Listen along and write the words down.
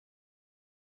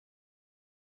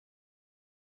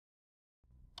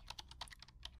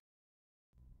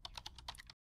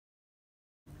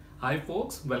Hi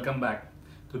folks, welcome back.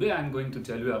 Today I am going to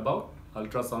tell you about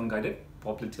ultrasound guided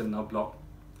popliteal nerve block.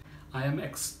 I am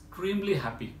extremely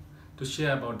happy to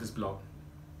share about this block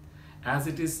as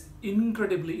it is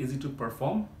incredibly easy to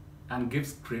perform and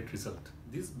gives great result.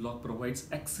 This block provides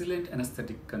excellent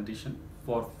anesthetic condition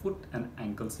for foot and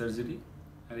ankle surgery,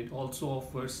 and it also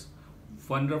offers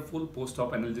wonderful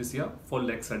post-op analgesia for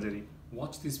leg surgery.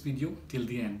 Watch this video till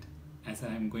the end as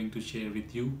I am going to share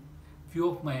with you few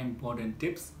of my important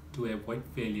tips to avoid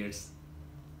failures.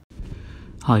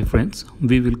 Hi friends,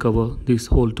 we will cover this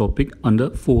whole topic under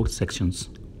 4 sections.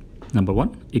 Number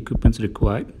 1, equipments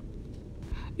required,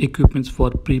 equipments for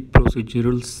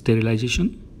pre-procedural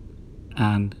sterilization,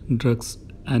 and drugs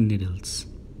and needles.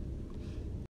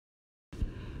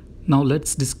 Now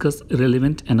let's discuss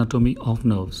relevant anatomy of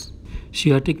nerves.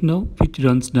 Sciatic nerve, which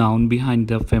runs down behind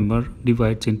the femur,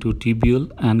 divides into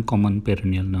tibial and common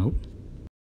peroneal nerve.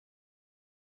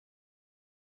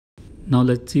 Now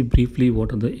let's see briefly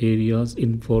what are the areas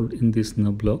involved in this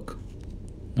nerve block.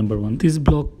 Number 1, this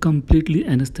block completely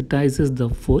anesthetizes the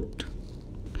foot.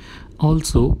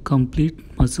 Also, complete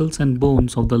muscles and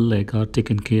bones of the leg are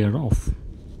taken care of.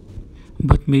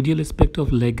 But medial aspect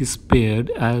of leg is spared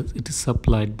as it is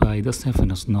supplied by the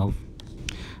saphenous nerve.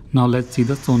 Now let's see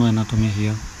the Sono Anatomy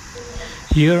here.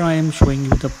 Here I am showing you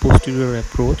the posterior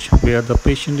approach where the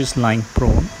patient is lying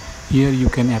prone. Here you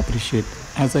can appreciate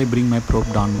as I bring my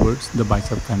probe downwards, the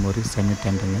bicep femoris,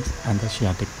 semitendinous and the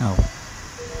sciatic nerve.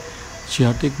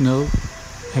 Sciatic nerve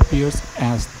appears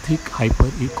as thick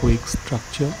hyperechoic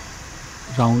structure,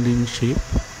 round in shape,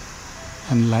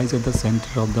 and lies at the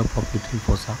center of the popliteal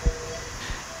fossa.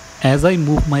 As I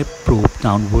move my probe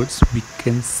downwards, we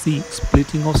can see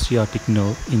splitting of sciatic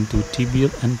nerve into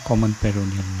tibial and common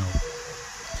peroneal nerve.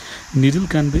 Needle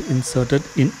can be inserted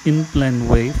in in-plane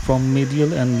way from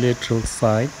medial and lateral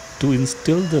side to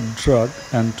instill the drug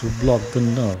and to block the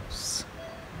nerves.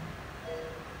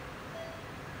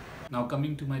 Now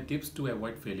coming to my tips to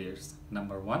avoid failures.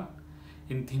 Number 1,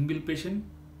 in thin bill patient,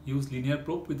 use linear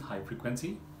probe with high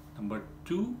frequency. Number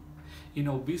 2, in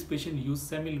obese patient, use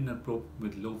semi-linear probe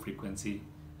with low frequency.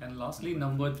 And lastly,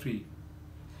 number 3,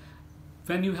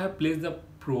 when you have placed the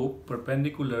probe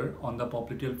perpendicular on the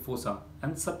popliteal fossa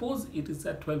and suppose it is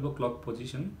at 12 o'clock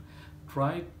position,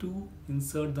 try to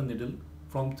insert the needle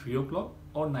from 3 o'clock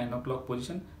or 9 o'clock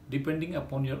position depending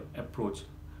upon your approach,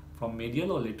 from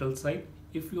medial or lateral side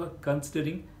if you are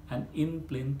considering an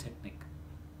in-plane technique.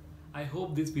 I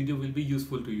hope this video will be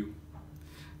useful to you.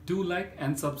 Do like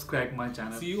and subscribe my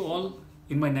channel. See you all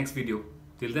in my next video.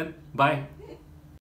 Till then, bye.